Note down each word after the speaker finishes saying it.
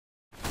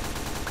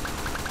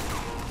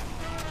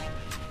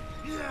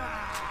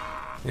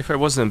If I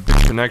wasn't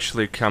bitch and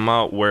actually come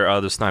out where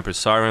other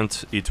snipers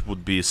aren't, it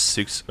would be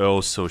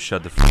 6-0, so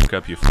shut the fuck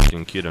up, you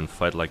fucking kid, and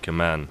fight like a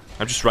man.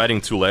 I'm just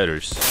writing 2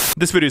 letters.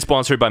 This video is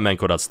sponsored by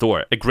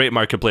Manco.store, a great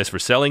marketplace for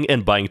selling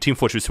and buying Team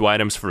Fortress 2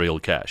 items for real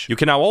cash. You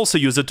can now also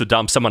use it to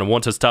dump some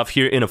unwanted stuff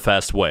here in a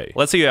fast way.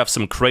 Let's say you have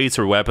some crates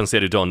or weapons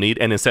that you don't need,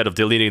 and instead of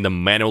deleting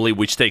them manually,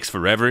 which takes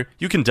forever,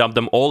 you can dump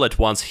them all at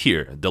once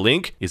here. The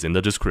link is in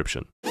the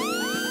description.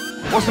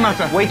 What's the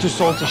matter? Way too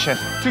salty, chef.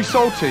 Too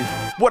salty?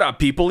 What up,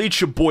 people?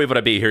 It's your boy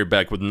Vodabe here,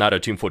 back with another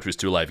Team Fortress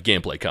 2 live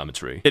gameplay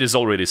commentary. It is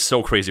already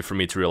so crazy for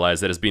me to realize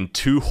that it's been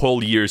 2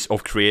 whole years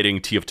of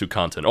creating TF2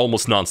 content,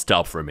 almost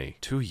non-stop for me.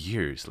 2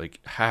 years? Like,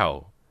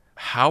 how?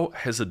 How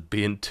has it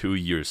been 2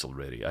 years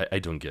already? I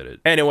don't get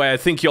it. Anyway, I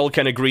think y'all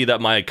can agree that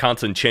my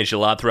content changed a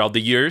lot throughout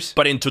the years,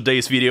 but in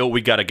today's video,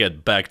 we gotta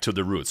get back to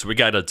the roots. We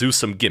gotta do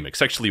some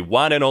gimmicks, actually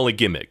one and only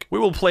gimmick. We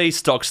will play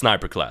stock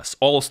sniper class,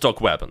 all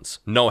stock weapons.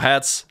 No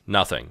hats,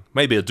 nothing.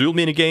 Maybe a duel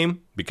minigame,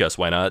 because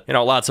why not? You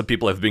know, lots of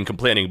people have been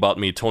complaining about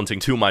me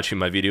taunting too much in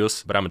my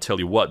videos, but I'm gonna tell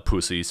you what,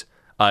 pussies.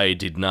 I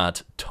did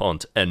not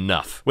taunt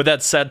enough. With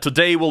that said,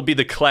 today will be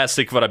the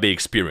classic Vodabe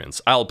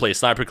experience. I'll play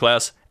sniper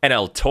class, and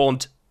I'll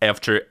taunt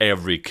after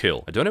every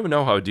kill. I don't even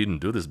know how I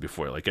didn't do this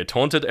before. Like, I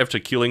taunted after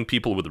killing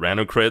people with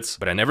random crits,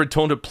 but I never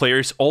taunted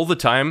players all the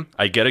time.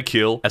 I get a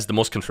kill as the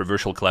most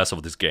controversial class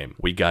of this game.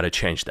 We gotta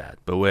change that.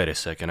 But wait a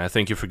second, I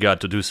think you forgot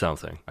to do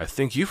something. I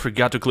think you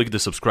forgot to click the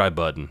subscribe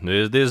button.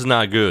 This is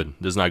not good.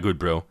 This is not good,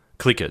 bro.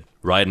 Click it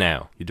right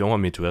now. You don't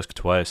want me to ask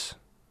twice.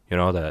 You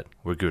know that.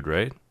 We're good,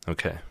 right?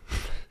 Okay.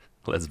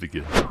 Let's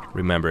begin.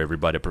 Remember,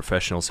 everybody,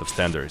 professionals have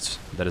standards.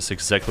 That is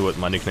exactly what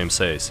my nickname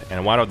says.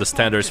 And one of the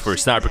standards for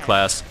sniper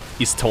class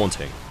is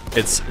taunting.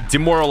 It's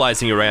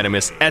demoralizing your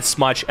enemies as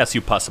much as you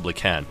possibly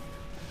can.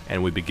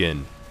 And we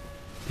begin.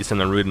 It's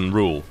an unwritten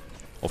rule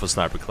of a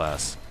sniper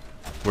class.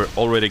 We're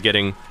already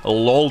getting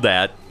lulled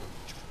at,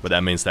 but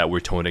that means that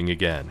we're taunting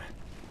again.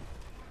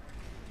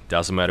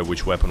 Doesn't matter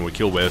which weapon we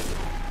kill with,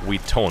 we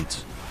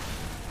taunt.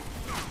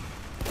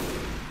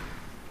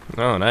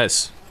 Oh,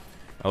 nice.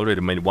 I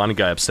already made one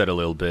guy upset a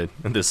little bit,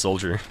 and this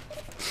soldier.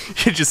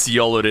 He just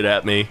yelled it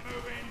at me.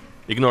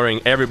 Ignoring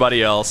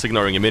everybody else,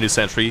 ignoring a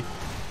mini-sentry.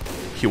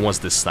 He wants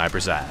this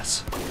sniper's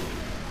ass.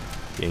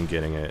 He ain't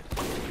getting it.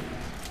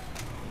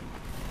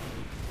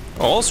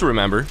 Also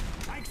remember,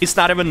 it's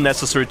not even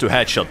necessary to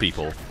headshot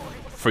people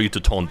for you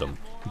to taunt them.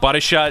 Body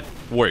shot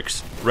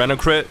works. Random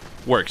crit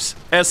works.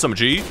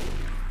 SMG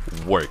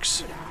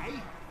works.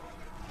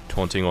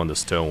 Taunting on the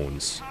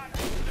stones.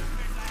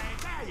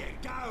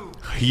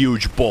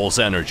 Huge balls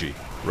energy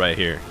right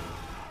here.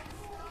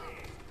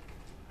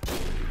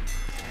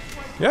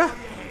 Yeah,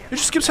 it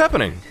just keeps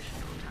happening.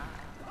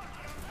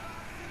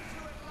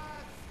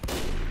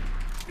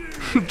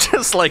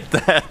 Just like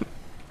that.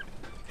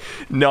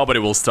 Nobody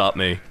will stop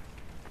me.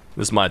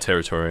 This is my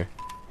territory.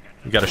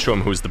 You gotta show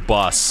them who's the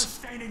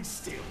boss.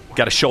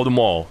 Gotta show them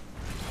all.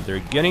 They're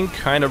getting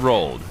kind of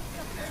rolled.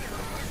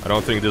 I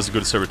don't think this is a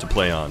good server to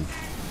play on.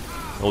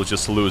 We'll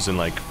just lose in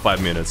like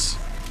 5 minutes.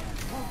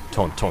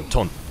 Taunt, taunt,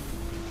 taunt.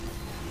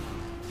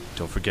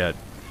 Don't forget,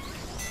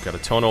 gotta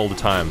taunt all the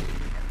time.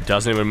 It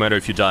doesn't even matter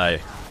if you die.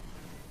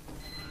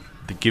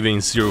 The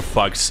giving 0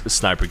 fucks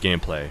sniper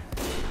gameplay.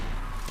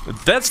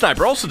 That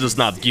sniper also does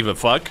not give a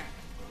fuck.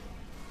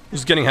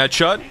 He's getting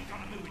headshot.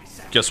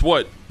 Guess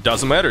what?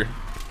 Doesn't matter.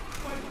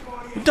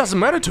 It doesn't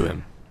matter to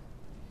him.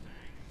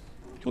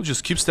 He'll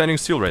just keep standing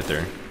still right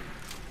there.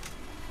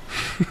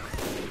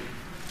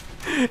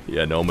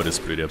 Yeah, Nomad is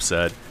pretty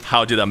upset.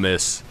 How did I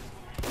miss?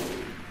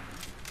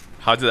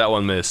 How did that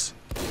one miss?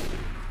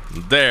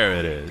 There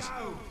it is.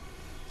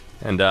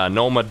 And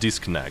Nomad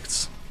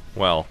disconnects.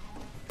 Well,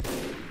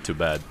 too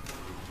bad.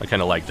 I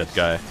kinda like that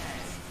guy.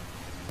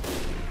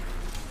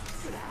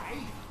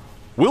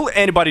 Will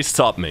anybody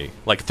stop me?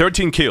 Like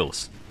 13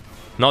 kills.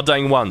 Not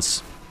dying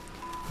once.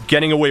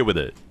 Getting away with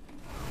it.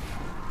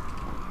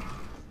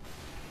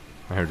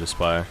 I heard the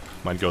spy.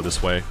 Might go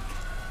this way.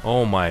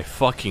 Oh my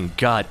fucking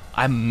god.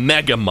 I'm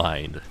mega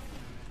mind.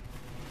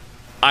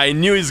 I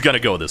knew he's gonna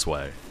go this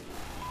way.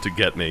 To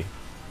get me.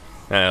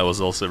 That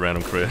was also a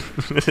random crit.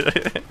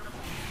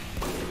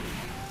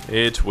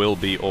 It will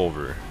be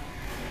over.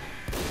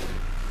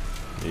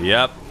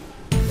 Yep.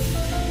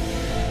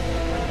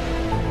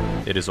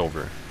 It is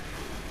over.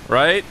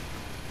 Right?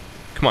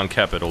 Come on,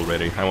 cap it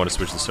already. I want to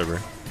switch the server.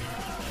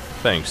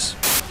 Thanks.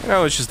 You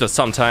know, it's just that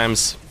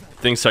sometimes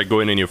things start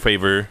going in your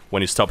favor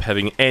when you stop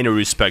having any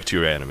respect to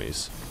your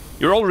enemies.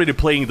 You're already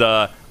playing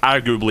the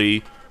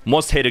arguably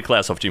most hated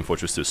class of Team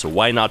Fortress 2, so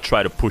why not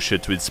try to push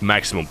it to its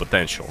maximum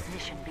potential?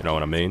 You know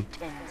what I mean?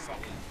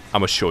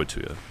 I'ma show it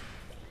to you.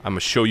 I'ma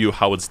show you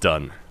how it's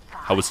done.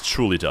 How it's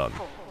truly done.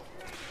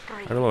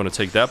 I don't want to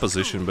take that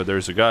position, but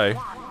there's a guy.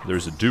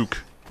 There's a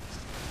Duke.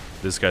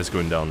 This guy's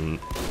going down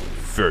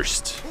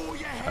first.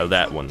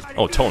 That one.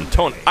 Oh,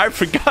 Taunt. I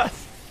forgot!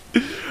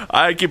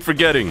 I keep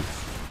forgetting.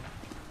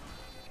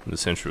 The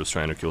sentry was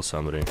trying to kill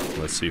somebody.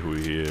 Let's see who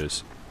he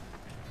is.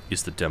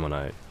 He's the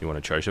Demonite. You want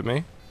to charge at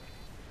me?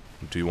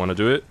 Do you want to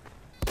do it?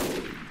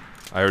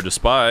 I heard a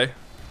spy.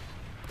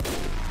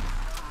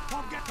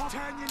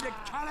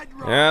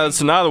 Yeah,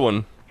 that's another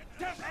one.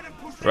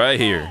 Right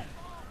here.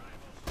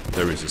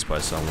 There is a spy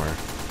somewhere.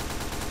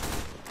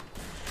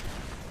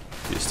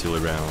 He's still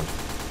around.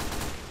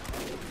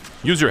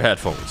 Use your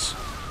headphones.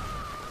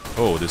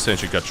 Oh, this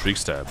sentry got trick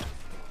stabbed.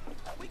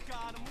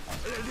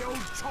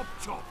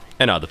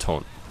 Another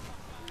taunt.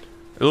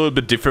 A little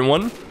bit different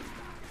one,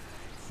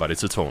 but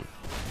it's a taunt.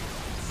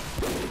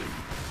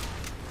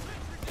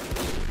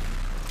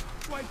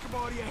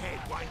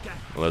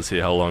 Let's see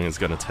how long it's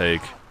gonna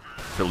take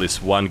for at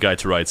least one guy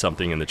to write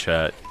something in the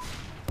chat.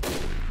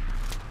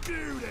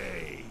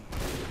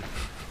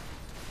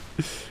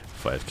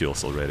 5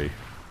 kills already.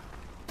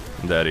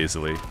 That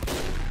easily.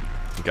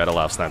 Gotta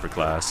love sniper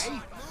class.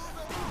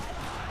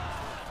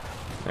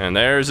 And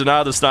there's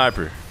another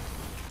sniper.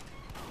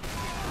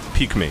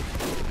 Peek me.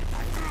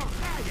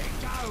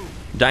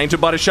 Dying to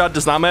body shot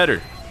does not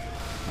matter.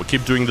 We'll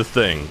keep doing the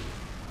thing.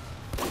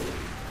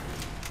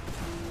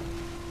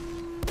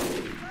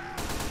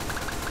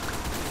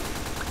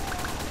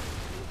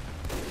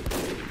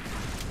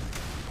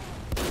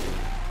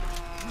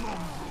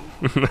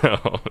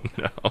 No,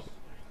 no.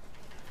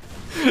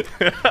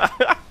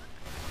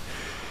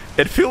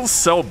 It feels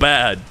so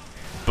bad,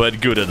 but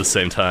good at the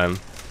same time.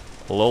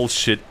 Lol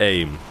shit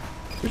aim.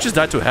 You just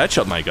died to a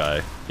headshot, my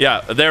guy.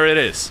 Yeah, there it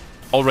is.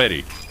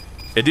 Already.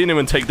 It didn't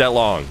even take that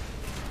long.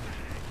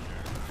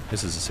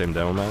 This is the same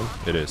demo man?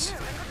 It is.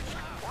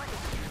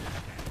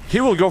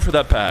 He will go for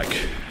that pack.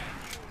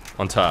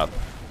 On top.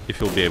 If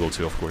he'll be able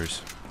to, of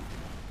course.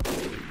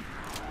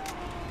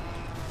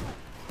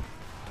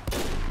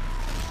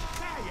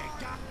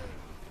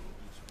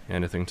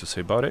 Anything to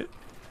say about it?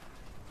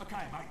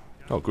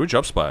 Oh, good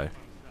job, Spy.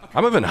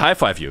 I'm even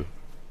high-five you.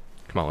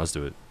 Come on, let's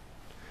do it.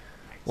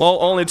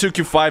 Well, only took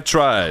you 5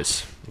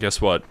 tries. Guess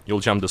what? You'll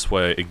jump this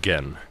way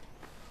again.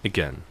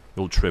 Again.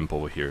 You'll trimp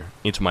over here.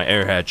 Into my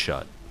air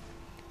headshot.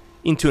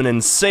 Into an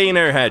insane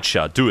air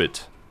headshot. Do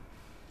it.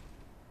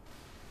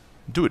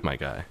 Do it, my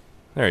guy.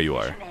 There you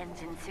are.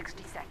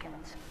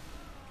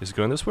 Is it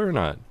going this way or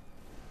not?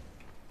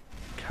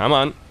 Come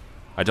on.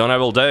 I don't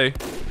have all day.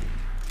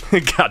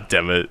 God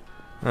damn it.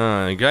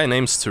 A guy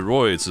named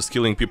Steroids is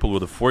killing people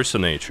with a force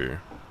of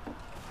nature.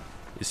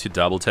 Is he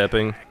double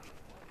tapping?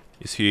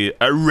 Is he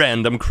a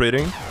random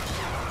critting?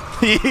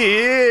 He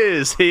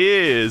is! He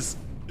is!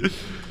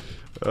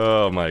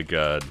 Oh my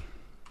god.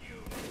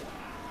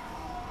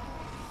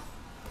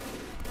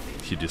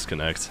 He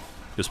disconnects.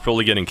 He was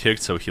probably getting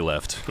kicked, so he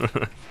left.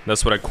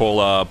 That's what I call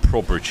a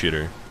proper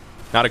cheater.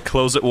 Not a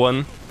closet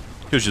one.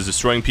 He was just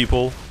destroying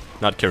people,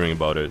 not caring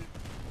about it.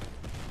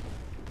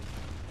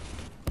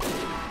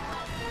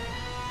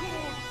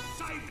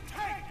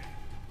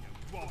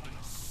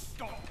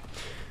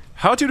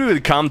 How did we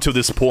come to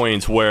this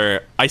point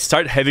where I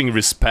start having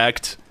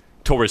respect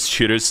towards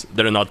cheaters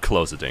that are not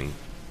closeting?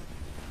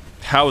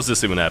 How is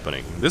this even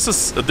happening? This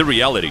is the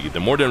reality,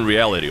 the modern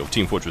reality of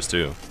Team Fortress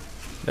 2.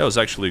 That was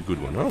actually a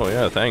good one. Oh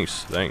yeah,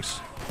 thanks, thanks.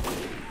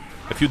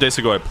 A few days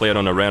ago I played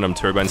on a random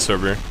Turbine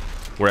server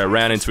where I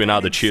ran into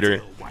another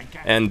cheater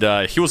and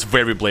he was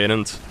very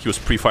blatant. He was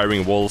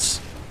pre-firing walls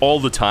all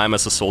the time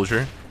as a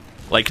soldier.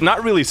 Like,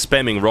 not really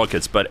spamming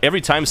rockets, but every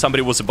time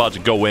somebody was about to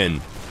go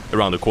in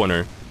around the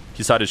corner,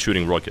 he started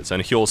shooting rockets,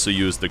 and he also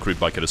used the crit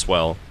bucket as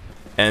well.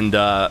 And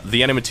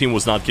the enemy team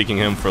was not kicking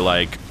him for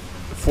like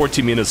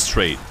 40 minutes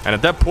straight. And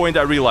at that point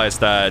I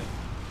realized that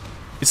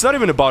it's not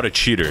even about a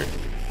cheater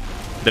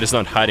that is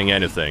not hiding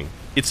anything.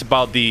 It's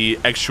about the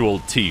actual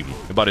team,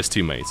 about his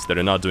teammates that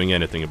are not doing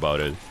anything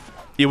about it.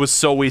 It was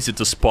so easy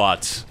to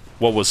spot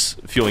what was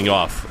feeling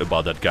off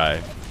about that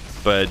guy,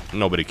 but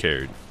nobody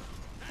cared.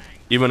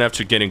 Even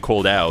after getting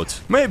called out.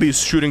 Maybe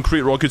he's shooting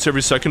crit rockets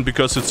every second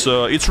because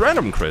it's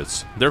random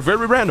crits. They're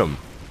very random.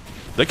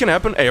 They can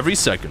happen every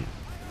second.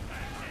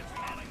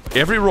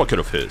 Every rocket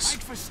of his.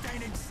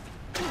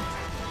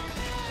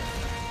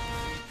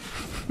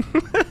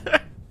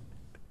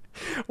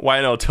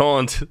 Why no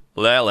taunt?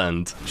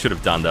 Leland. Should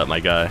have done that, my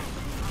guy.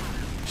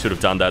 Should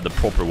have done that the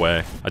proper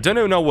way. I don't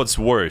even know what's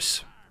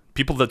worse.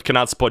 People that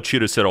cannot spot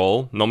cheaters at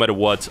all, no matter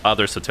what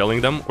others are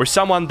telling them, or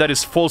someone that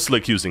is falsely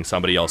accusing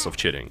somebody else of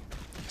cheating.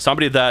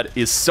 Somebody that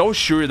is so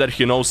sure that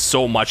he knows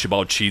so much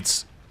about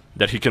cheats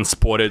that he can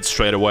spot it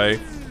straight away.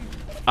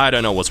 I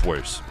don't know what's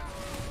worse.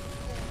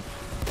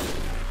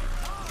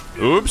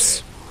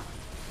 Oops.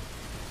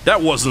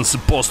 That wasn't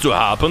supposed to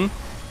happen.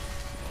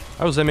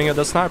 I was aiming at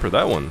that sniper,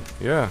 that one.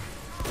 Yeah.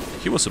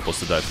 He was supposed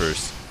to die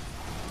first.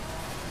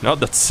 Not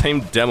that same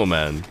demo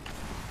man.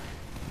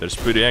 That's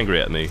pretty angry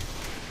at me.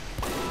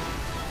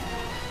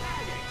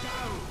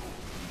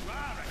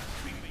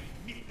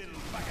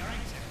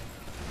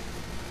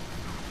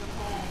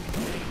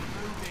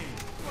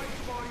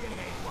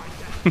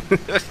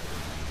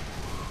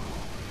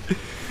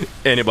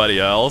 Anybody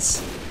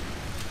else?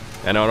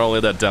 And not only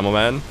that demo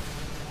man,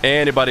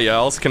 anybody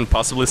else can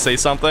possibly say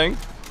something?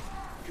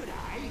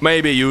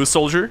 Maybe you,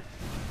 soldier?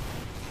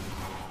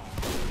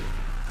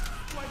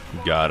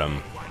 Got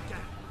him.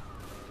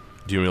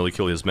 Didn't really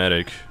kill his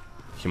medic.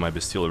 He might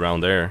be still around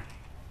there.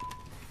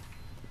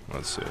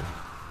 Let's see.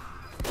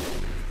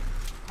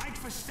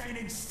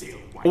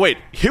 Wait,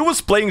 he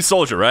was playing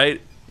soldier, right?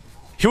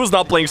 He was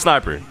not playing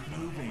sniper.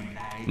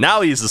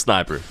 Now he's a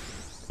sniper.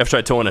 I've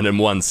tried taunting him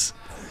once.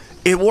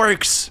 It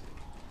works.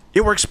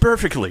 It works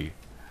perfectly.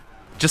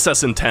 Just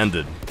as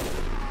intended.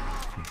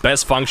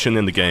 Best function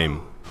in the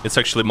game. It's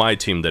actually my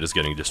team that is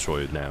getting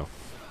destroyed now.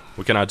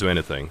 We cannot do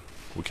anything.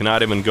 We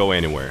cannot even go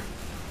anywhere.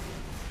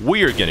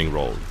 We are getting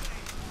rolled.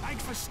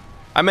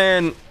 I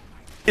mean,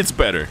 it's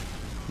better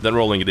than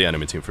rolling the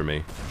enemy team for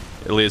me.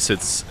 At least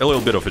it's a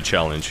little bit of a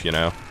challenge, you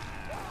know?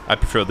 I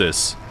prefer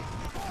this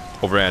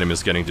over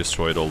enemies getting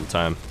destroyed all the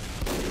time.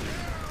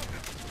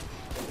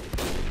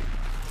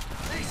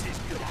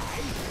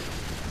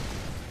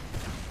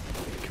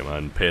 Come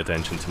on, pay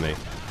attention to me.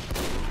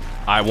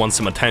 I want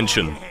some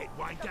attention.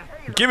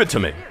 Give it to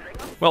me.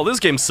 Well, this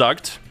game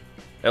sucked.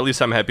 At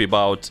least I'm happy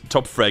about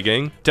top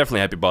fragging.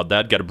 Definitely happy about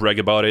that. Gotta brag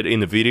about it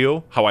in the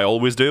video, how I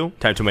always do.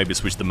 Time to maybe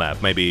switch the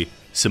map, maybe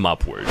sim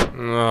upward.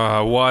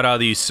 What are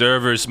these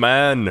servers,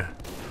 man?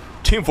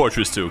 Team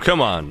Fortress 2,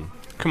 come on.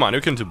 Come on,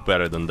 you can do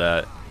better than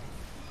that.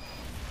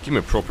 Give me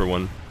a proper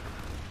one.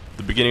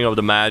 The beginning of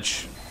the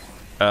match,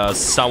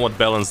 somewhat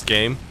balanced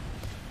game.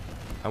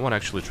 I want to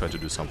actually try to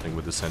do something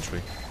with the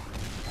sentry.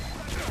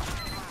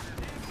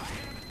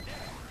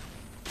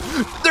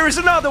 There's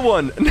another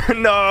one!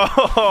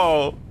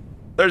 No!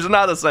 There's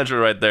another sentry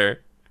right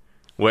there.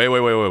 Wait.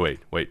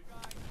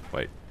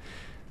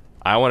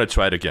 I want to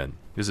try it again.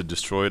 Is it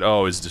destroyed?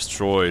 Oh, it's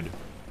destroyed.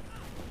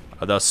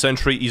 The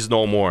sentry is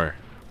no more.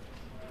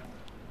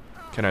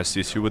 Can I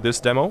assist you with this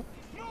demo?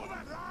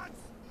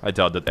 I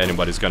doubt that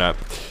anybody's gonna...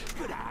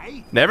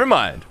 Never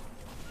mind.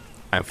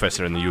 I'm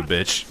faster than you,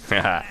 bitch.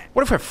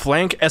 What if I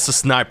flank as a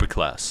sniper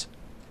class?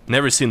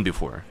 Never seen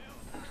before.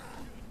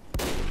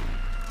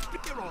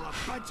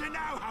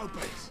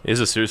 Is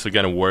it seriously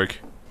gonna work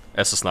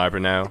as a sniper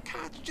now?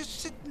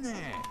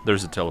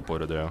 There's a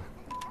teleporter there.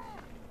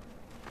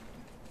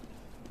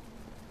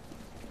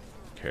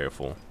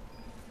 Careful.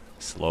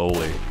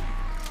 Slowly.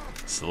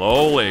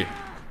 Slowly.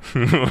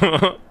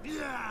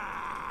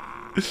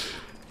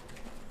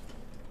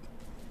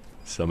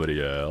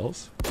 Somebody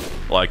else.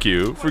 Like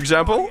you, for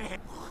example?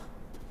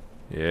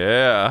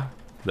 Yeah.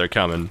 They're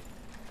coming.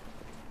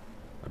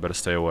 I better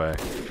stay away.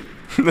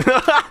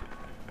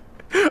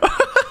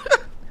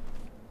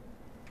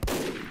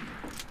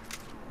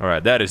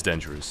 Alright, that is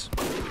dangerous.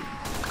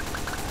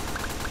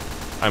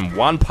 I'm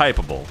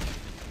one-pipeable.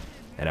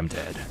 And I'm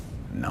dead.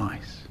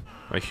 Nice.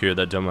 I hear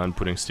that dumb man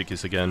putting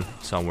stickies again,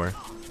 somewhere.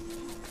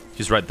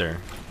 He's right there.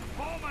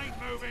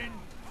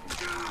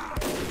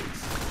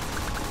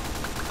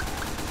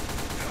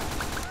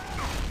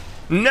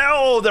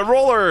 No! The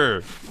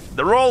roller!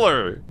 The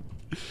roller!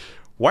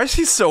 Why is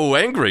he so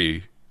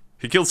angry?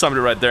 He killed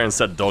somebody right there and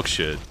said dog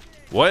shit.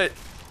 What?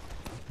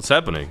 What's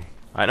happening?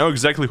 I know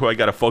exactly who I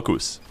gotta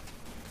focus.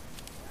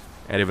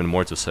 And even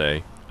more to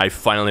say, I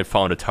finally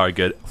found a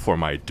target for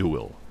my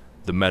duel.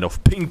 The man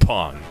of ping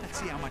pong.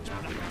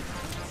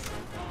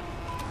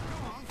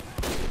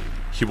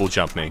 He will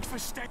jump me.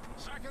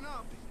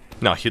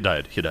 No, he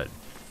died. He died.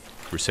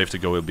 We're safe to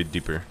go a bit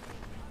deeper.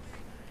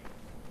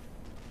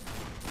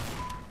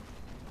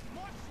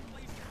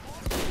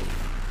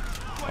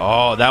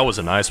 Oh, that was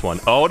a nice one.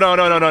 Oh, no.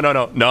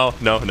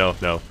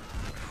 No.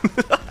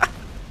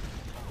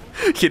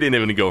 He didn't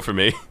even go for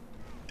me.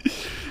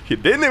 He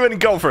didn't even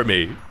go for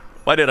me.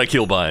 Why did I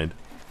kill bind?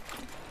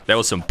 That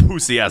was some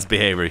pussy-ass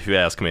behavior, if you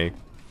ask me.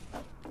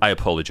 I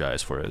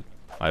apologize for it.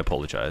 I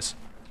apologize.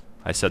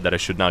 I said that I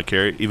should not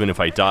care, even if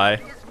I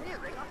die.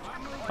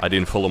 I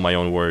didn't follow my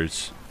own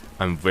words.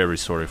 I'm very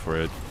sorry for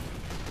it.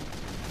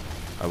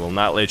 I will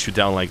not let you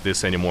down like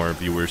this anymore,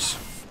 viewers.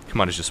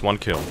 Come on, it's just one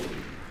kill.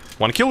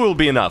 One kill will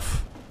be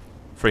enough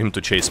for him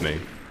to chase me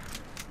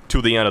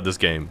to the end of this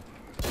game.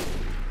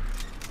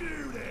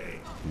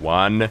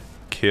 One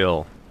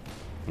kill.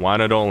 One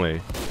and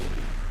only.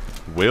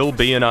 Will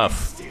be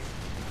enough.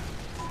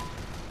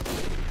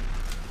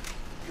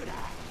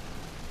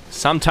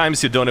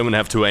 Sometimes you don't even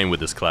have to aim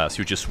with this class.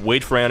 You just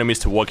wait for enemies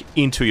to walk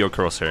into your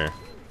crosshair.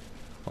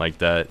 Like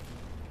that.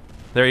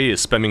 There he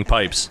is, spamming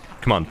pipes.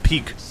 Come on,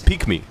 peek.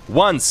 Peek me.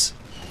 Once.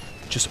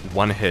 Just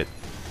one hit.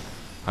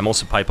 I'm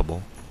also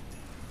pipeable.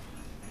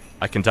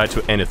 I can die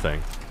to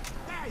anything.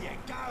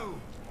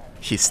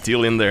 He's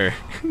still in there.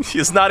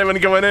 He's not even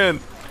going in.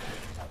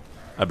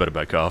 I better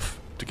back off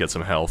to get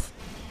some health.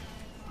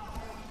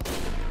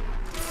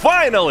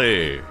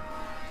 Finally!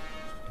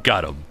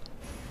 Got him.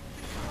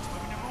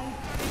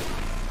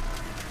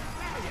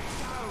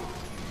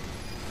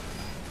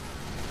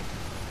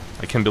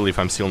 I can't believe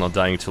I'm still not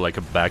dying to like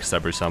a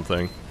backstab or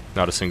something.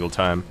 Not a single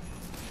time.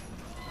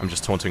 I'm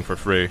just taunting for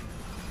free.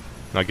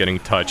 Not getting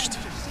touched.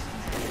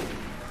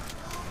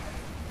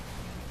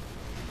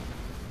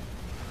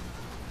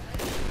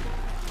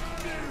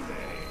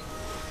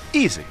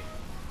 Easy.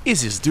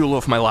 Easiest duel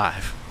of my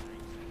life.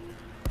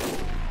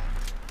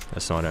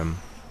 That's not him.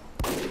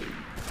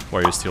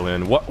 Why are you still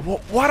in?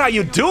 What are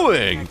you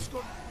doing?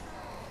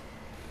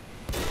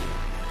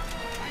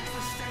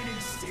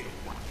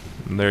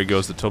 And there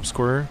goes the top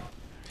scorer.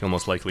 He'll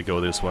most likely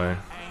go this way.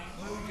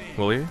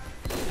 Will he?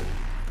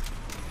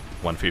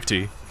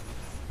 150.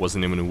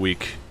 Wasn't even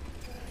weak.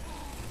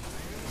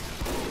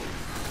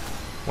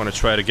 Wanna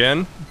try it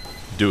again?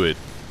 Do it.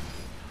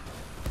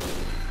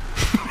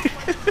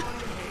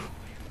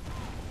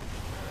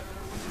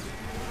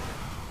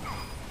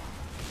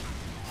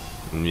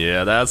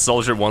 Yeah, that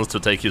soldier wants to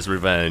take his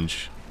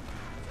revenge.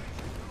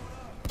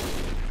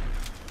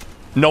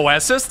 No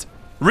assist?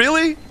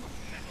 Really?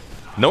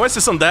 No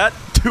assist on that?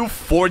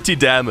 240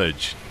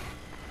 damage.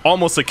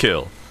 Almost a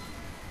kill.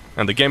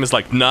 And the game is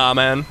like, nah,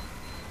 man.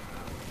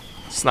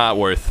 It's not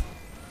worth.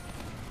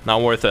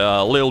 Not worth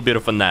a little bit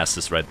of an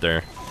assist right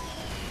there.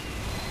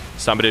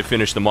 Somebody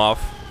finished them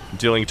off,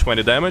 dealing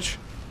 20 damage.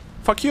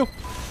 Fuck you.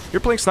 You're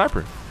playing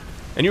sniper.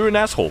 And you're an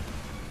asshole.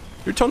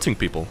 You're taunting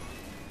people.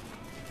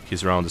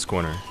 He's around this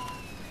corner.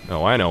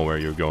 Oh, I know where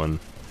you're going.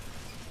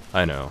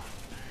 I know.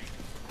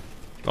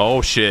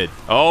 Oh shit.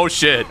 Oh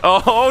shit.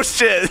 Oh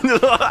shit.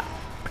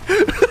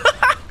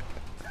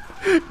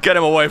 Get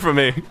him away from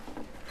me.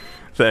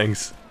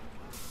 Thanks.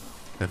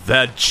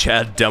 That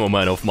Chad demo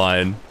man of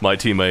mine, my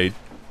teammate,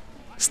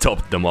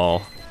 stopped them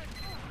all.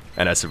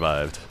 And I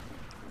survived.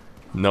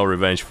 No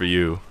revenge for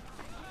you.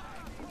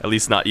 At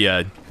least not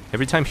yet.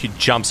 Every time he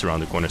jumps around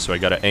the corner, so I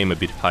gotta aim a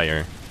bit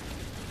higher.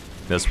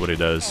 That's what he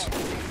does.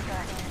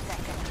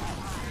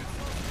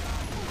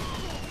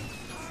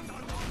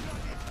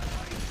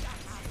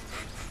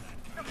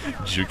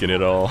 Juking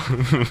it all.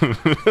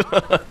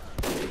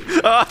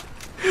 Ah!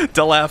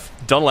 Don't laugh.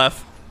 Don't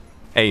laugh.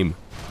 Aim.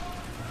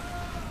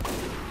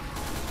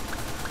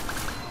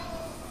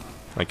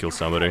 I killed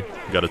somebody.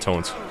 Got a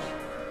taunt.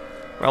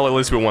 Well, at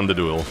least we won the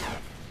duel.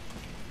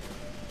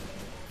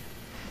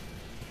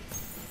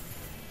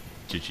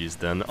 GG's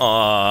then.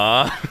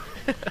 Aww.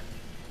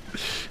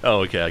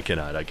 Oh, okay, I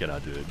cannot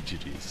do it.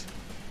 GG's.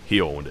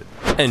 He owned it.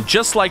 And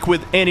just like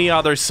with any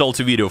other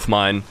salty video of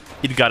mine,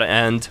 it gotta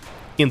end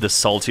in the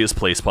saltiest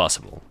place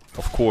possible.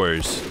 Of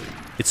course,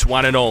 it's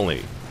one and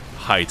only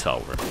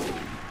Hightower.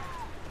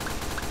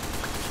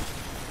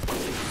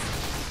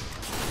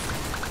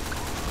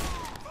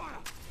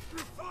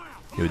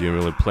 You didn't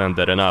really plan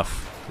that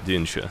enough,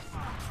 didn't you?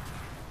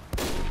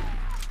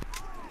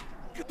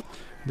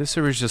 This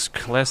server is just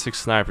classic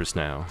snipers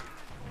now.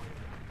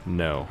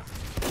 No.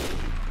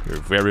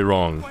 You're very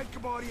wrong.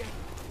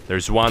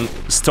 There's one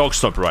stock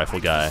sniper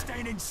rifle guy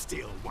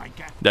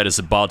that is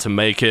about to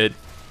make it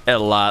a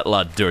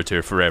lot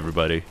dirtier for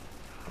everybody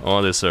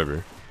on this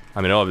server. I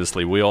mean,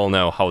 obviously, we all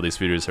know how these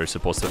videos are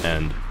supposed to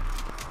end.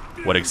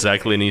 What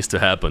exactly needs to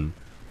happen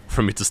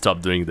for me to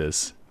stop doing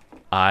this?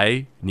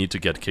 I need to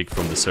get kicked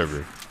from the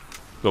server.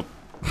 Oh,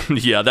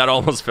 yeah, that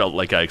almost felt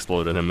like I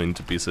exploded him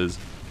into pieces.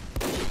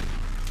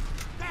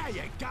 There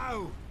you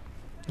go.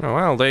 Oh,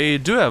 well, they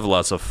do have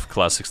lots of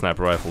classic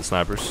sniper rifle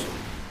snipers.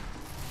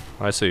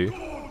 I see.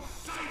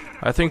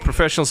 I think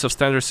professionals of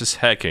standards is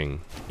hacking.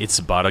 It's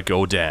about to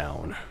go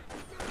down.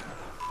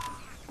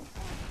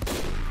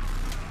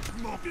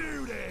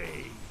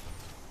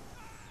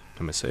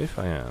 Am I safe?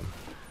 I am.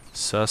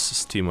 Sus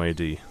Steam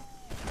ID.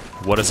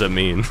 What does that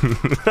mean?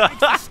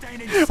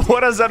 What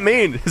does that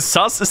mean?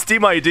 Sus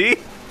Steam ID?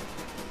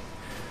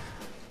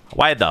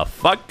 Why the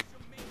fuck?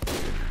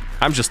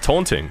 I'm just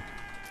taunting.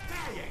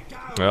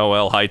 Oh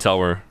well,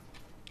 Hightower.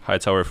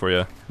 Hightower for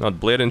you. Not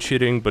blatant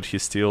cheating, but he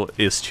still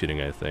is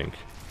cheating, I think.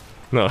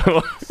 No.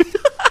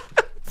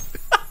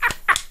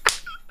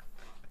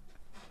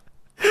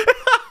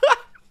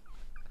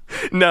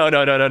 No.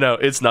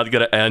 It's not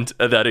gonna end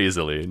that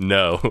easily.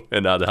 No,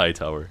 another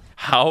Hightower.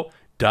 How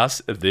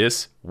does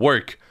this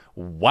work?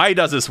 Why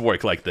does this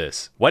work like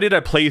this? Why did I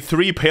play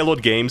 3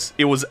 payload games?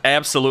 It was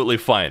absolutely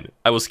fine.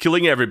 I was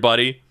killing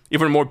everybody,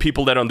 even more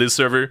people than on this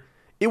server.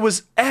 It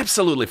was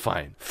absolutely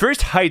fine.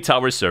 First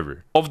Hightower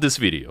server of this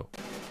video.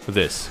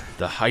 This.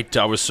 The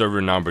Hightower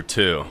server number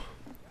 2.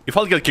 If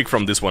I'll get kicked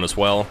from this one as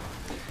well,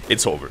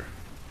 it's over.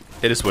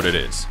 It is what it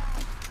is.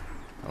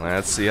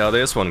 Let's see how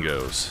this one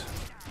goes.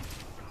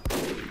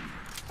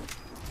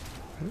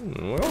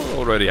 We'll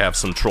already have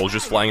some trolls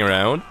just flying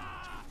around.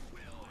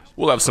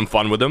 We'll have some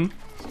fun with them.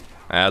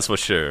 That's for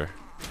sure.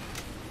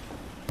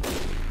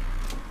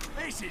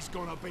 This is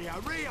gonna be a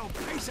real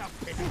piece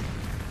of piss.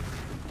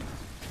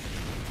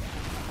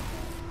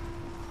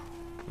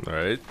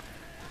 Alright.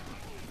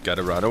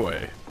 Gotta run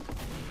away.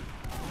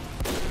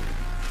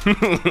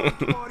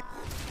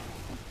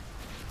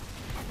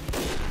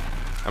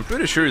 I'm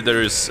pretty sure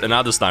there is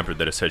another sniper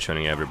that is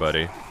headshotting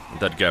everybody.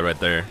 That guy right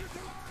there.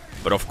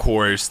 But of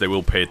course, they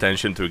will pay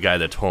attention to a guy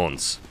that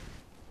taunts.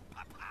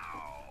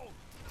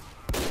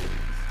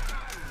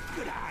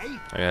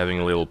 I'm having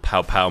a little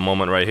pow-pow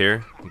moment right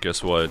here.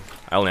 Guess what?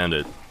 I'll land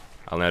it.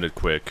 I'll land it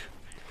quick.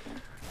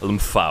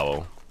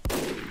 Lumfao.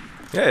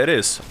 Yeah, it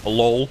is.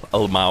 Lol,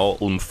 Almao,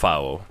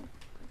 Lumfao.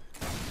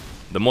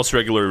 The most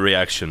regular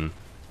reaction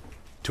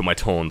to my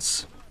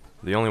taunts.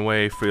 The only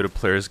way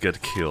free-to-players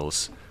get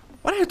kills.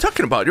 What are you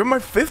talking about? You're my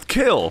 5th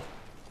kill!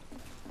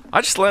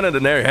 I just landed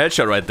an air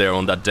headshot right there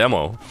on that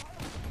demo.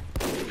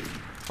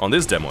 On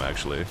this demo,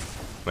 actually.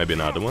 Maybe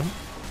another one?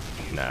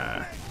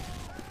 Nah.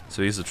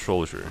 So he's a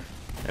troller.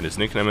 And his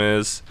nickname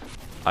is...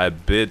 I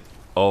bit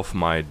of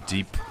my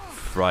deep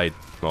fried...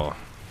 Oh,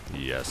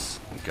 yes.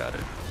 Got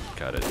it.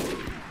 Got it.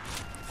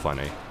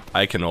 Funny.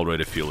 I can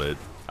already feel it.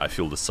 I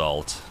feel the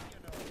salt.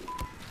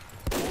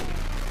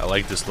 I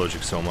like this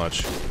logic so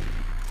much.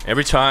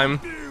 Every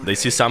time they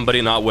see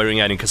somebody not wearing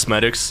any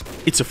cosmetics,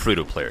 it's a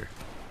free-to-player.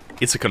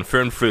 It's a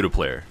confirmed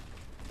free-to-player.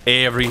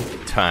 Every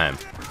time.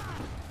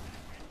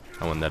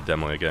 I want that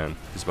demo again.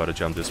 He's about to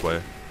jump this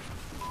way.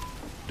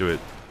 Do it.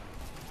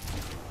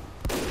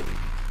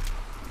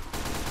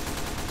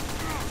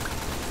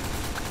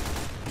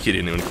 He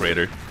didn't even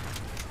crater.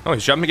 Oh,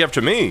 he's jumping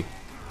after me.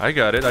 I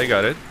got it, I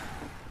got it.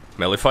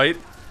 Melee fight?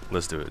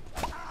 Let's do it.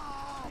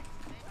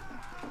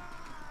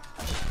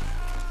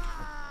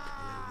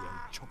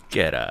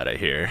 Get out of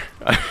here.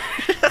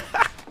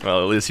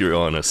 Well, at least you're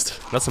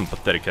honest. Not some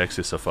pathetic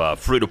excess of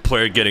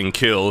free-to-player getting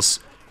kills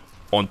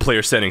on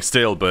player standing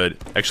still, but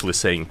actually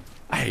saying,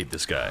 I hate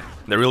this guy.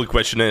 The real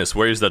question is,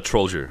 where is that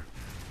Trollger?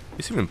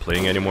 Is he even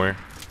playing anymore?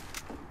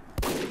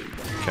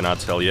 Cannot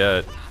tell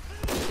yet.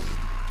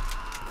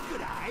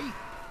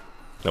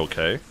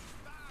 Okay.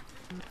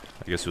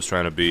 I guess he was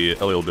trying to be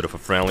a little bit of a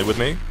friendly with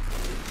me.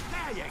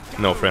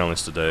 No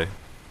friendlies today.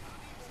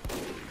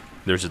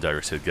 There's a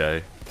direct hit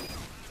guy.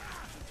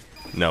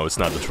 No, it's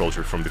not the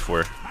Trollger from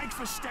before.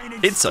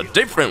 It's a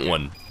different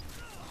one!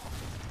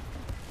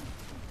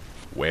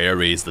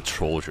 Where is the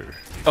Trollger?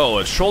 Oh,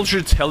 a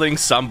Trollger telling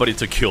somebody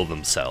to kill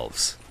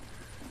themselves.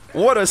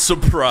 What a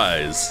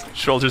surprise!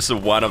 Trollger's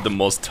one of the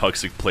most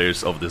toxic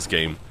players of this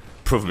game.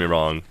 Prove me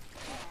wrong.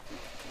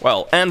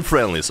 Well, and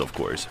friendlies, of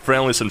course.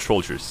 Friendlies and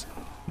Trollgers.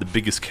 The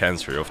biggest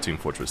cancer of Team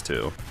Fortress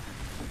 2.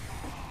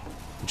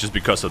 Just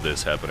because of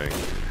this happening.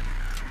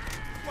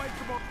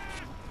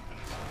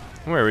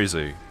 Where is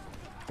he?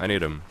 I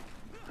need him.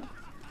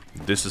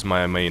 This is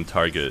my main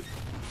target.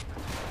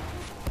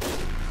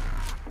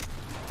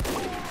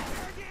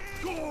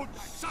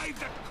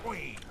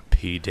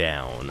 P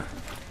down.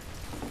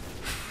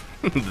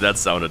 That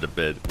sounded a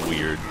bit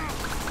weird.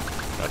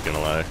 Not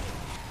gonna lie.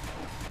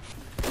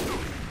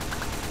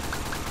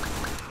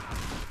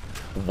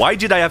 Why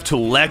did I have to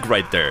lag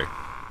right there?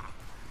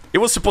 It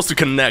was supposed to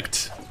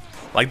connect.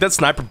 Like that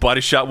sniper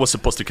body shot was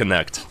supposed to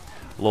connect.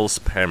 Lol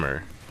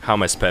spammer. How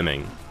am I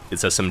spamming?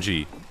 It's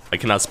SMG. I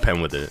cannot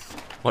spam with it.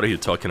 What are you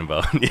talking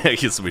about? Yeah,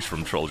 he switched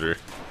from Trollger.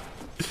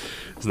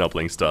 He's not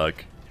playing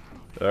stock.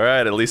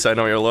 Alright, at least I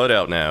know your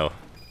loadout now.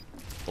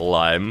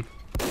 Lime.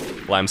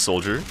 Lime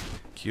soldier.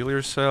 Kill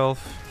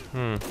yourself.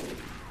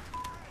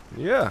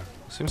 Yeah,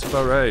 seems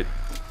about right.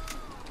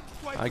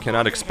 I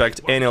cannot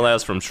expect any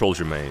less from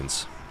Trollger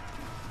mains.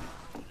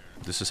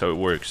 This is how it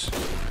works.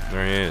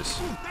 There he is.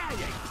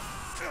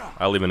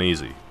 I'll even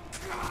easy.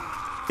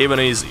 Even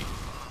easy.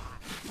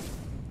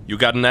 You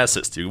got an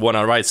assist. You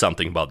wanna write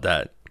something about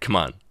that? Come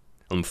on.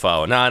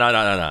 Umfao.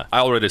 Nah. I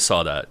already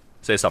saw that.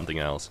 Say something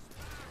else.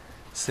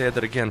 Say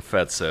that again,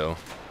 Fatso.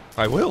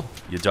 I will.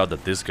 You doubt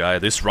that this guy,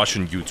 this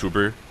Russian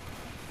YouTuber,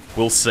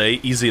 will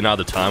say easy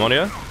another time on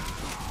you?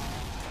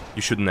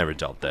 You should never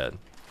doubt that.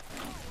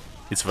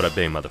 It's what I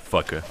be,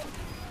 motherfucker.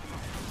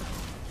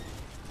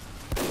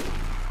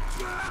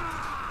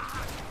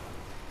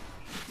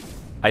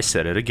 I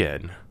said it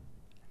again.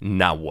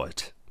 Now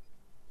what?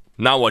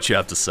 Now what you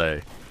have to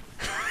say?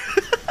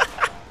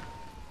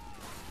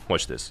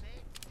 Watch this.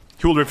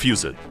 He will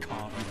refuse it.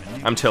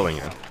 I'm telling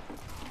you.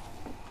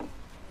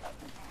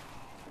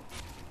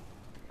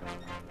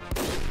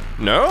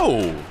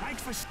 No!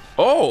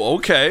 Oh,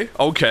 okay,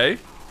 okay.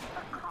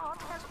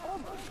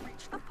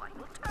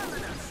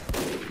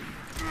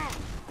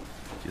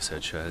 Just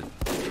headshot.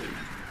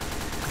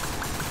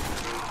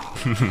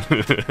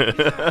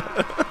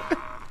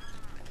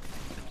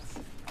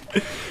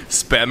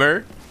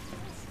 Spammer?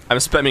 I'm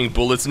spamming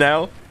bullets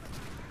now?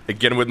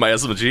 Again with my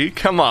SMG?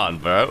 Come on,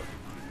 bro.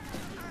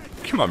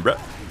 Come on, bro.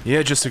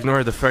 Yeah, just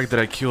ignore the fact that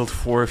I killed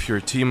 4 of your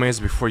teammates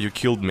before you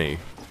killed me.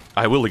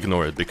 I will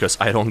ignore it because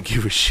I don't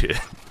give a shit.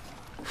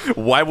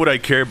 Why would I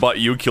care about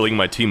you killing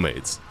my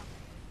teammates?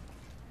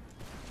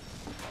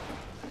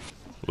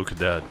 Look at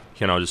that.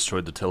 He now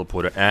destroyed the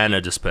teleporter and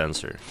a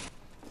dispenser.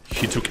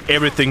 He took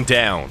everything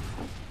down.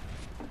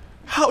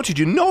 How did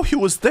you know he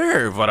was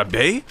there,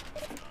 Varabe?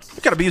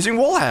 You gotta be using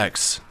wall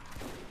hacks.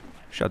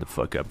 Shut the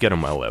fuck up. Get on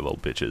my level,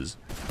 bitches.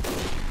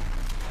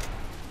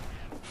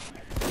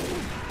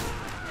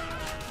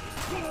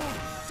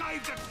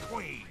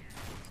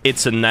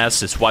 It's an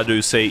assist. Why do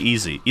you say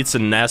easy? It's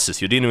an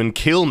assist. You didn't even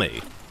kill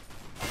me.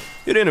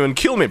 You didn't even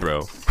kill me,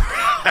 bro.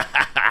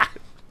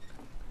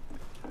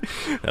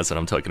 That's what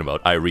I'm talking about.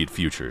 I read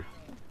future.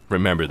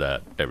 Remember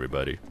that,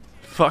 everybody.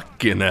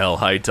 Fucking hell,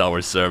 high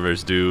tower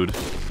servers, dude.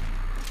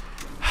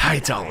 High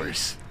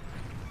towers.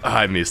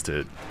 I missed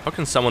it. How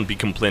can someone be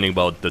complaining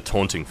about the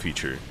taunting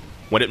feature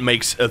when it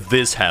makes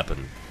this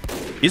happen?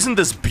 Isn't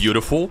this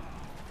beautiful?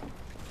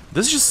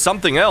 This is just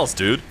something else,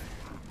 dude.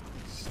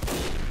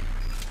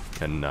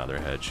 Another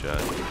headshot.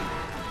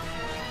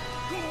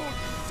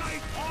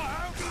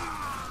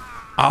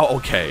 Oh,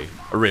 okay.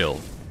 Real.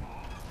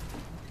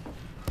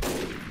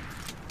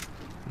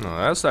 No,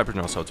 that sniper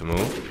knows how to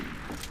move.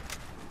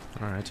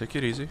 Alright, take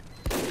it easy.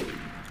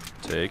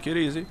 Take it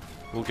easy.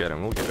 We'll get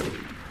him, we'll get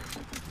him.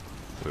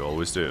 We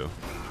always do.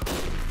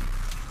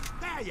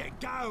 There you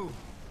go.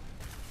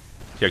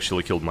 He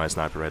actually killed my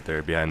sniper right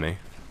there behind me.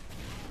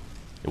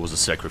 It was a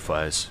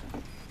sacrifice.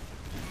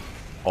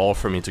 All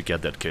for me to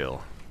get that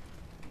kill.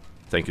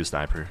 Thank you,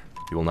 sniper.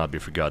 You will not be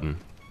forgotten.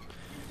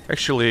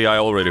 Actually, I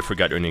already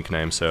forgot your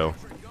nickname, so...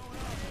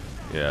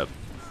 yeah.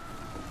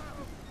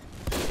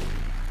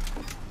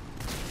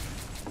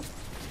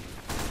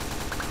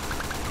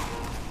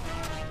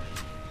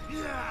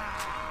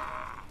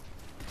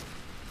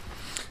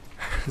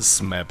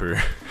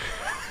 Smapper.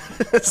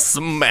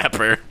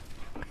 Smapper.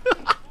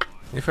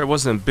 If I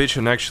wasn't a bitch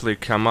and actually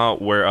come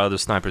out where the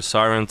snipers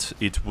aren't,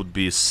 it would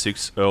be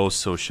 6-0,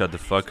 so shut the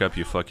fuck up,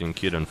 you fucking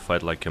kid, and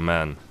fight like a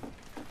man.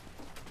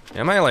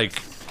 Am I, like,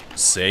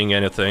 saying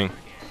anything?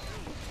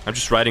 I'm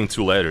just writing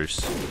 2 letters.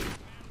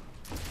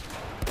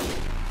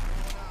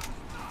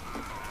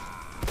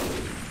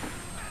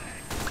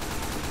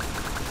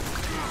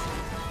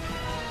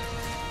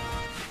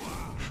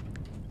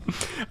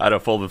 Out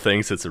of all the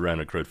things, it's a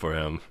random crit for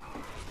him.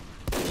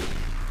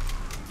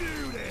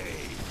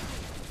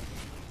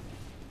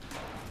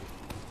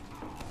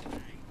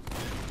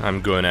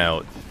 I'm going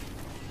out.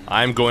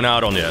 I'm going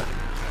out on you.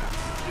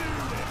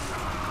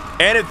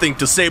 Anything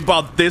to say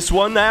about this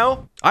one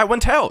now? I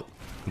went out.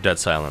 Dead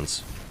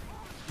silence.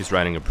 He's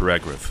writing a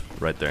paragraph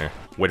right there.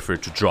 Wait for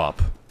it to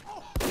drop.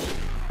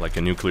 Like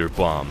a nuclear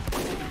bomb.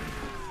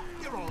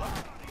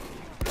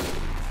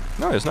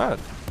 No, he's not.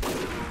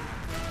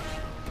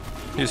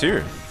 He's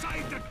here.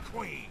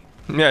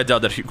 Yeah, I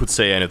doubt that he could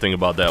say anything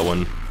about that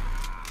one.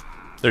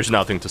 There's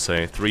nothing to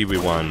say.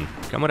 3v1.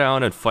 Come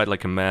down and fight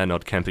like a man,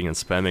 not camping and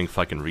spamming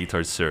fucking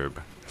retard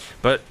Serb.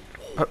 But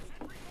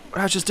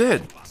I just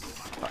did.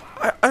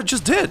 I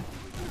just did.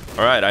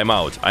 Alright, I'm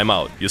out. I'm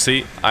out. You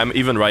see? I'm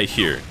even right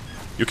here.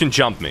 You can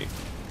jump me.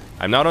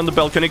 I'm not on the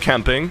balcony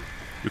camping.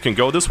 You can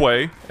go this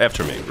way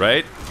after me,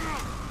 right?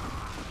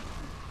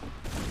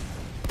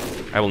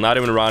 I will not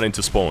even run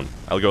into spawn.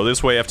 I'll go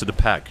this way after the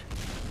pack.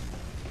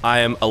 I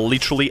am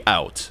literally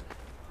out.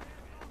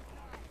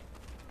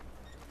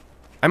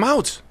 I'm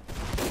out!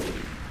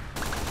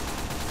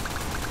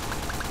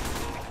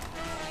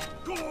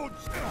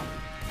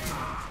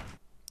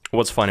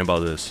 What's funny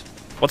about this?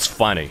 What's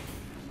funny?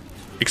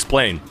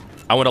 Explain.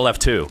 I want a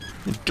left too.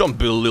 Don't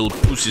be a little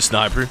pussy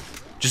sniper.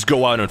 Just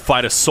go out and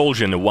fight a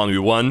soldier in the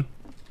 1v1.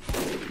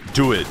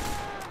 Do it.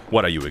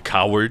 What are you, a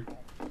coward?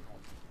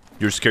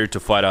 You're scared to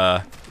fight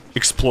a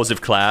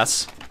explosive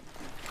class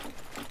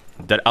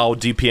that out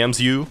DPMs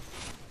you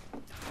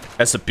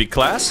as a big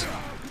class?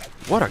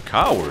 What a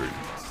coward.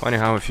 Funny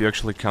how if you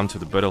actually come to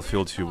the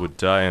battlefield you would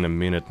die in a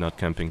minute not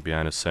camping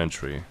behind a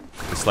sentry.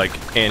 It's like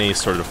any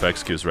sort of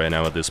excuse right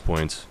now at this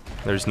point.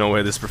 There's no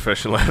way this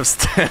professional have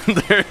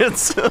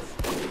standards.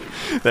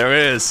 There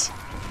is.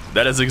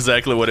 That is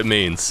exactly what it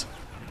means.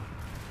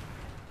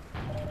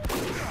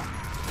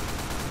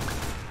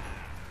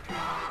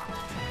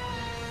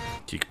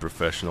 Kick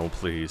professional,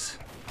 please.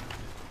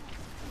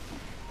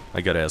 I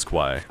gotta ask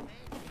why.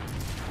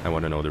 I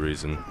wanna know the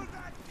reason.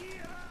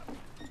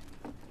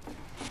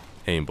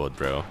 Aimbot,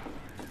 bro.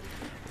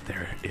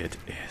 There it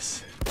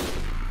is.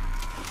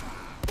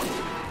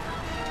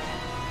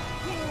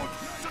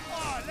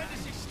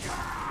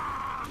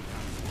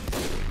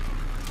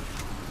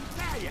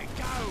 There you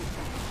go.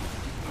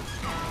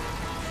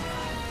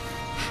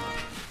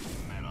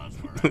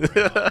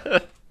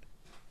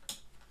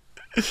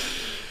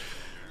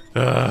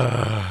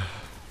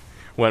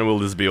 When will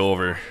this be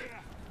over?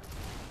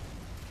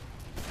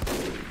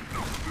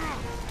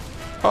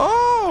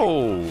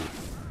 Oh!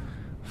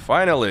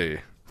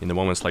 Finally! In the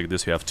moments like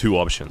this you have 2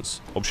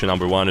 options. Option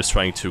number 1 is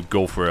trying to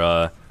go for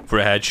a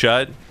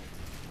headshot,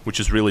 which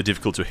is really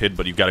difficult to hit,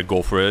 but you gotta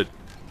go for it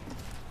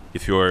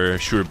if you're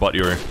sure about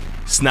your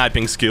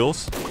sniping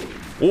skills.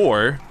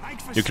 Or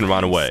you can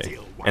run away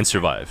and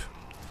survive.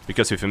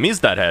 Because if you miss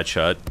that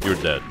headshot, you're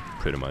dead,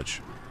 pretty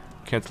much.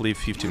 Can't leave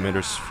 50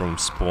 meters from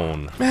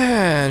spawn.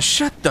 Man,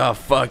 shut the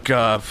fuck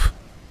up!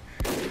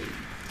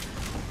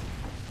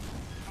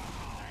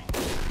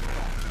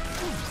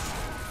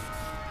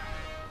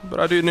 But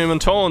I didn't even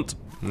taunt!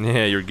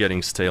 Yeah, you're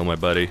getting stale, my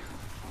buddy.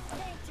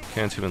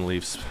 Can't even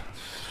leave.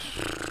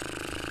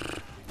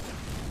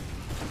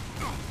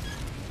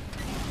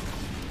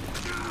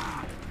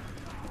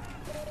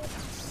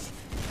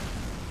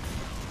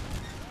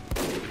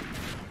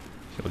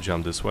 He'll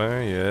jump this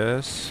way,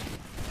 yes.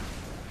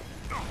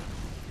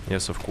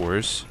 Yes, of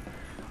course.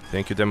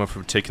 Thank you, Demo,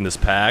 for taking this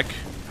pack.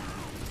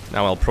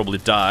 Now I'll probably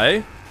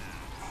die.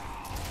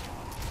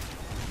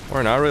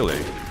 Or not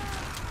really.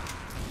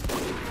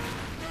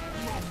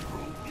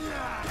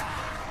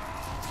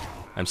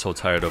 I'm so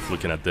tired of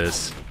looking at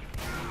this.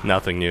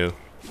 Nothing new.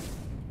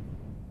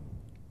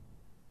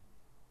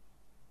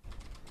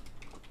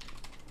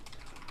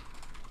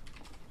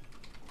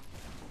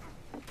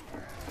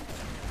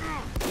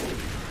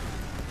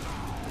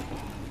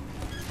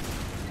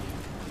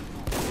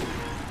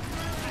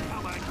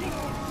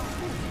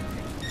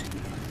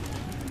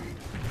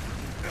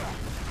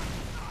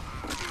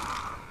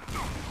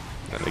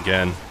 And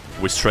again,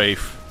 we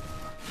strafe.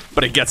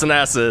 But it gets an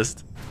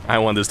assist. I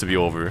want this to be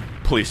over.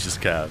 Please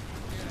just cap.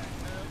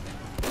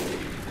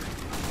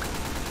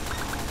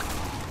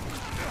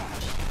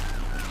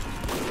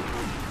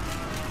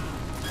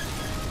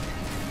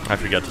 I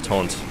forgot to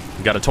taunt.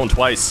 Gotta taunt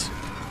twice.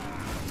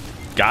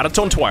 Gotta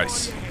taunt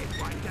twice.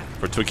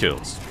 For 2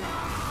 kills.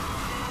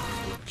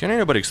 Can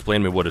anybody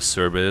explain me what a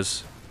Serb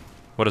is?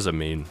 What does that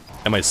mean?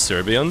 Am I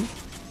Serbian?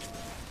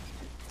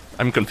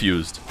 I'm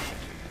confused.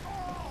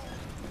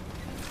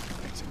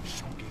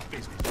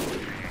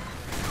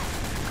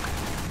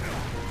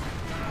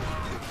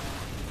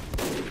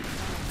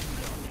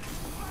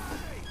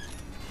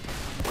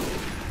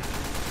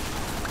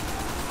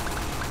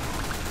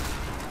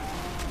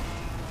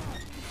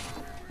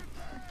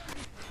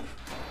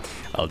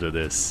 I'll do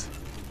this.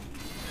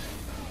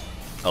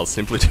 I'll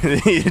simply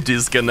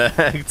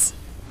disconnect.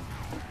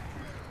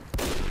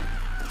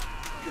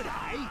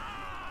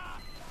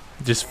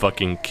 Just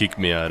fucking kick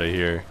me out of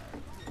here.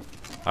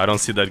 I don't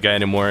see that guy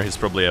anymore. He's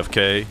probably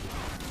AFK.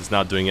 He's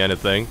not doing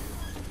anything.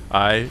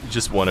 I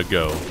just want to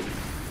go.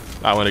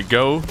 I want to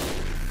go,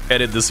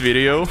 edit this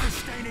video,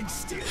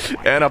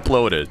 and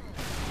upload it.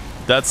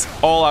 That's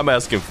all I'm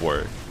asking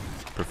for.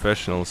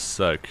 Professionals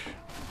suck.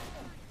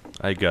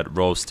 I got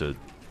roasted.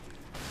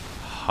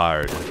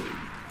 Hard.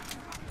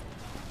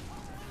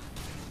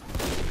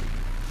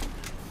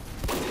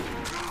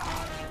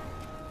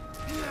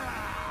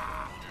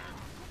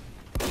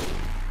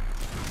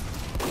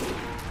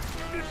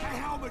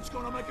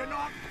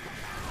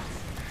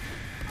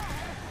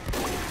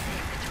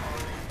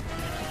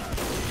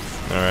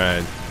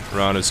 Alright,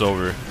 round is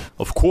over.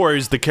 Of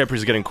course, the capper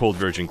is getting called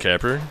Virgin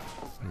Capper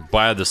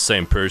by the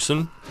same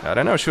person. I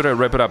don't know, should I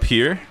wrap it up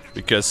here?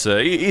 Because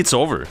it's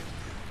over.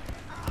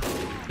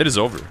 It is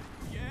over.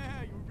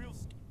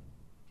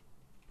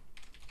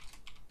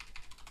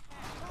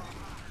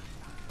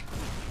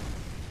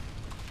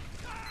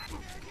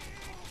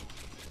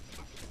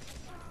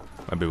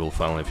 Maybe we'll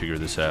finally figure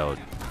this out.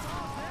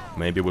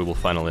 Maybe we will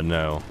finally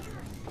know.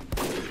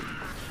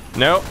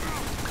 No,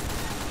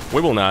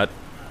 we will not.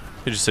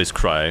 He just says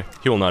cry.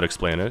 He will not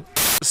explain it.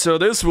 So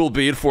this will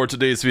be it for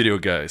today's video,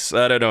 guys.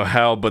 I don't know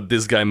how, but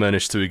this guy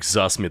managed to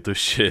exhaust me to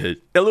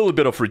shit. A little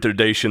bit of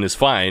retardation is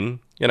fine,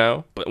 you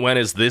know? But when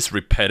it's this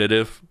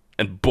repetitive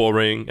and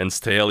boring and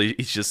stale,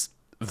 it's just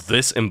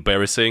this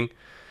embarrassing,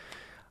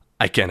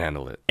 I can't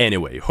handle it.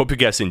 Anyway, hope you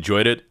guys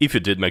enjoyed it. If you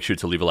did, make sure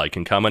to leave a like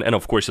and comment, and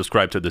of course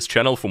subscribe to this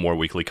channel for more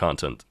weekly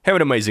content. Have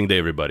an amazing day,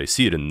 everybody.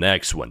 See you in the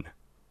next one.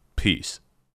 Peace.